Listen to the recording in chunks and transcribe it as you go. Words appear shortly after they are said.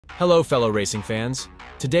Hello fellow racing fans.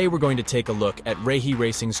 Today we're going to take a look at RAHE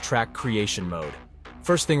Racing's track creation mode.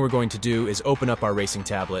 First thing we're going to do is open up our racing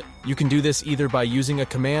tablet. You can do this either by using a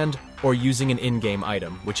command or using an in-game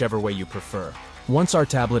item, whichever way you prefer. Once our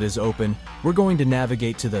tablet is open, we're going to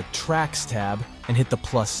navigate to the Tracks tab and hit the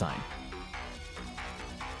plus sign.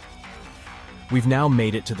 We've now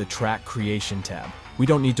made it to the Track Creation tab. We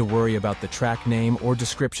don't need to worry about the track name or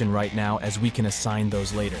description right now, as we can assign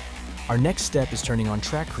those later. Our next step is turning on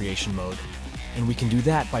track creation mode, and we can do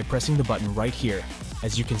that by pressing the button right here,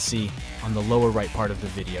 as you can see on the lower right part of the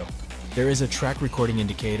video. There is a track recording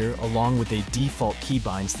indicator along with a default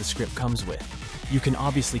keybinds the script comes with. You can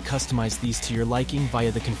obviously customize these to your liking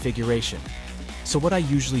via the configuration. So what I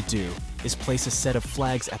usually do is place a set of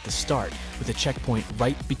flags at the start with a checkpoint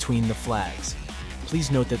right between the flags. Please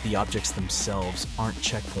note that the objects themselves aren't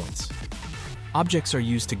checkpoints. Objects are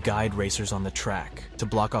used to guide racers on the track, to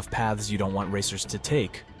block off paths you don't want racers to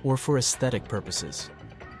take, or for aesthetic purposes.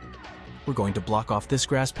 We're going to block off this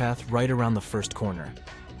grass path right around the first corner.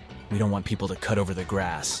 We don't want people to cut over the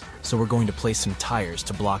grass, so we're going to place some tires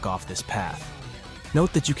to block off this path.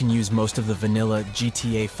 Note that you can use most of the vanilla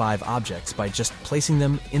GTA 5 objects by just placing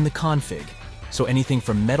them in the config, so anything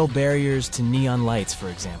from metal barriers to neon lights, for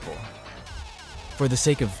example. For the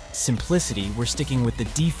sake of simplicity, we're sticking with the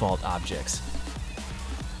default objects.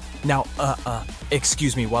 Now,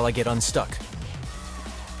 excuse me while I get unstuck.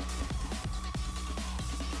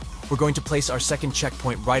 We're going to place our second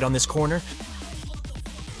checkpoint right on this corner.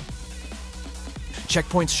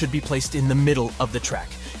 Checkpoints should be placed in the middle of the track.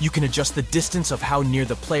 You can adjust the distance of how near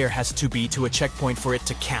the player has to be to a checkpoint for it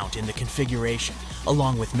to count in the configuration,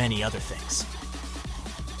 along with many other things.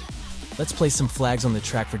 Let's place some flags on the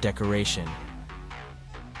track for decoration.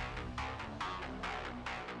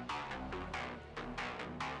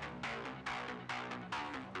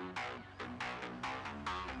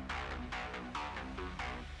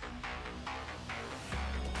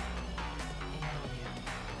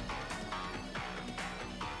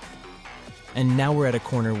 And now we're at a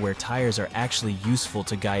corner where tires are actually useful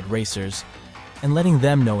to guide racers, and letting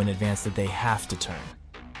them know in advance that they have to turn.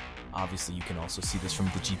 Obviously you can also see this from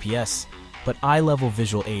the GPS, but eye-level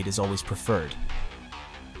visual aid is always preferred.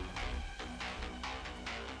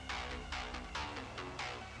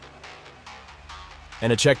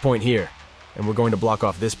 And a checkpoint here, and we're going to block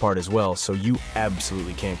off this part as well, so you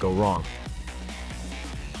absolutely can't go wrong.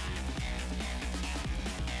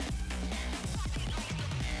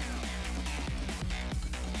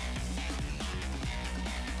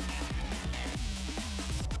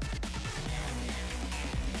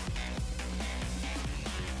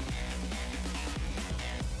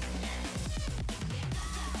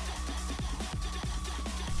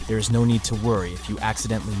 There is no need to worry if you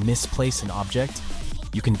accidentally misplace an object.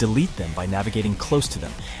 You can delete them by navigating close to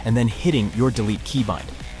them and then hitting your delete keybind,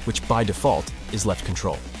 which by default is left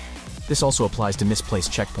control. This also applies to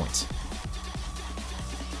misplaced checkpoints.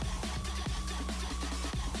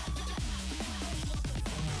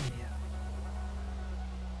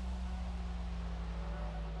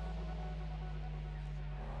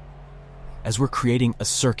 As we're creating a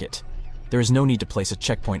circuit, there is no need to place a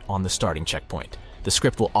checkpoint on the starting checkpoint. The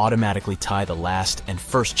script will automatically tie the last and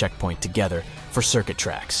first checkpoint together for circuit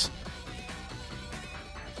tracks.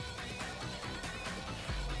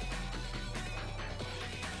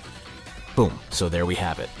 Boom, so there we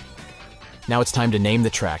have it. Now it's time to name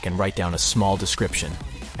the track and write down a small description,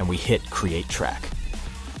 and we hit Create Track.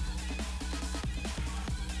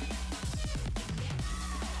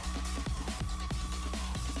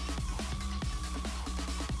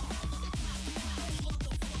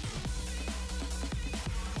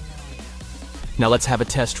 Now let's have a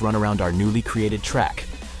test run around our newly created track.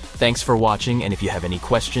 Thanks for watching, and if you have any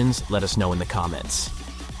questions, let us know in the comments.